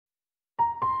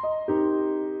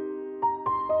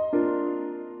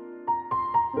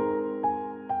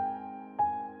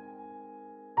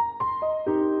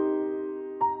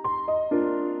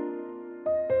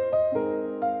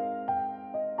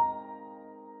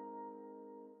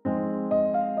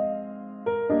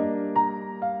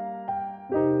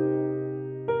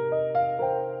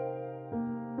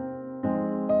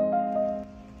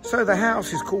So the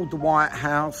house is called the White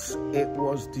House. It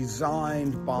was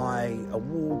designed by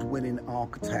award-winning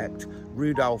architect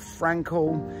Rudolf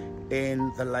Frankel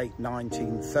in the late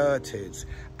 1930s.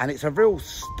 And it's a real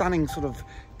stunning sort of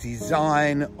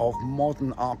design of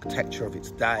modern architecture of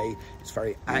its day. It's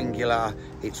very angular,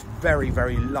 it's very,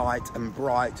 very light and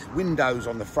bright. Windows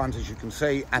on the front, as you can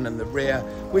see, and in the rear,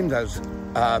 windows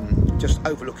just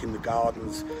overlooking the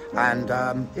gardens. And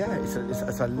yeah,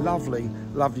 it's a lovely,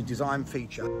 lovely design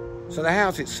feature. So the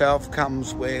house itself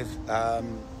comes with a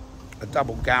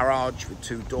double garage with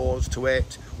 2 doors to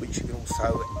it, which you can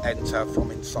also enter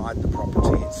from inside the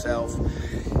property itself.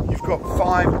 You've got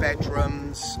 5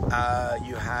 bedrooms.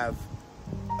 You have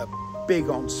a big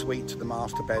ensuite to the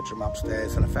master bedroom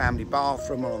upstairs and a family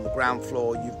bathroom, and on the ground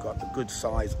floor you've got a good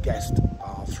sized guest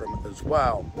bathroom as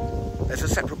well. There's a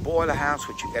separate boiler house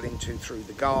which you get into through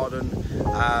the garden,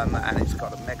 and it's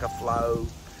got a mega flow.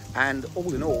 And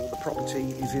all in all, the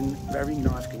property is in very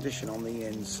nice condition on the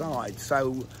inside.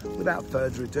 So without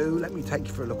further ado, let me take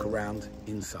you for a look around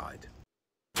inside.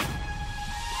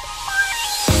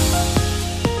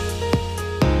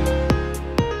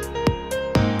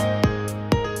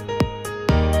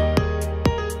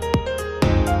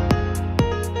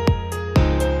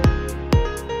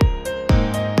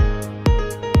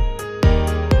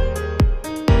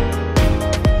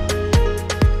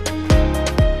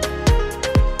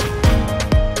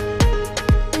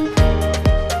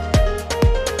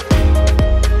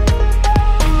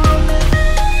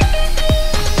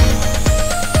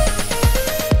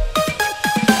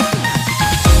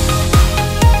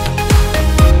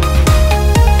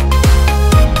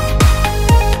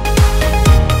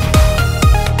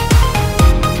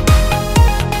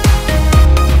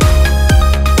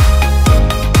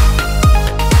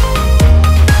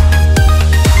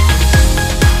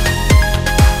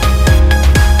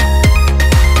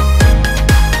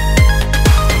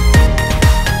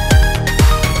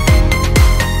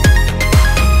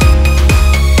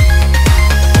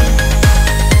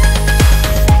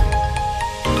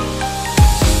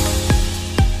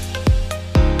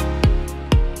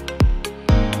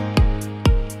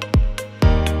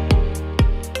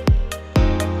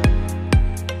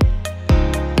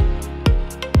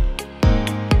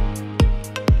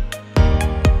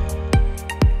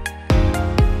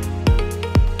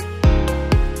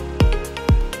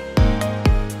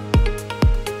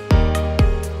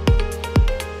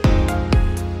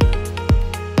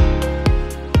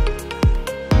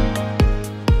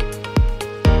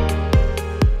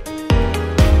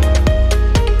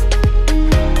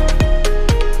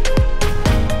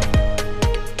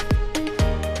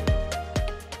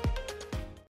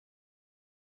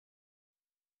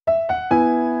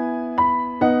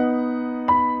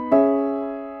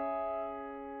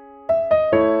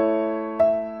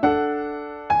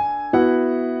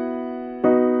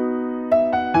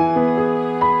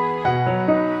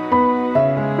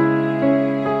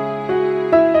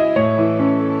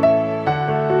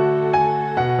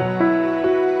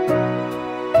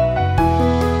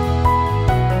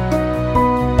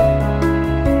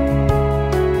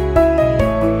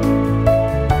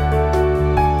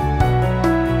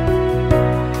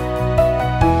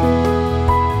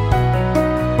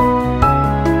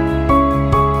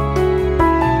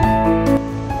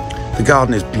 The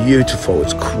garden is beautiful,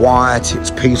 it's quiet,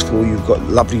 it's peaceful. You've got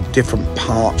lovely different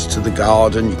parts to the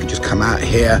garden. You can just come out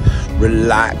here,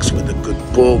 relax with a good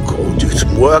book or do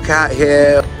some work out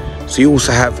here. So you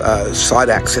also have side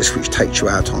access which takes you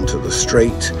out onto the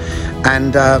street.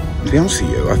 And to be honest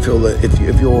with you, I feel that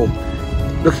if you're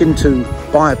looking to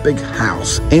buy a big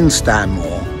house in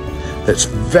Stanmore that's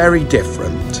very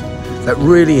different, that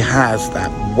really has that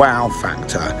wow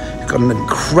factor. You've got an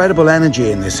incredible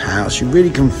energy in this house. You really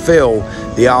can feel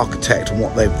the architect and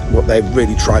what they've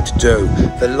really tried to do.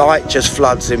 The light just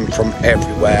floods in from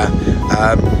everywhere.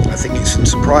 I think it's in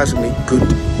surprisingly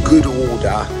good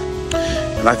order.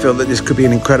 And I feel that this could be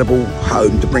an incredible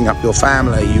home to bring up your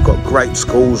family. You've got great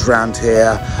schools around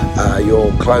here.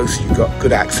 You're close. You've got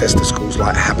good access to schools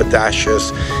like Detached.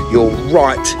 You're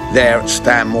right there at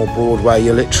Stanmore Broadway.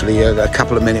 You're literally a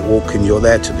couple of minute walk and you're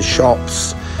there to the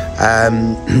shops.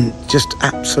 Just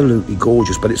absolutely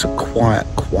gorgeous, but it's a quiet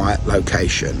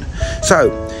location.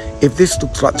 So if this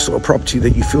looks like the sort of property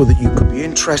that you feel that you could be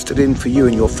interested in for you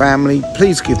and your family,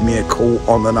 please give me a call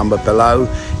on the number below.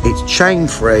 It's chain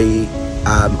free.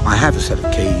 I have a set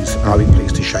of keys and I'll be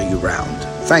pleased to show you around.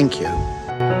 Thank you.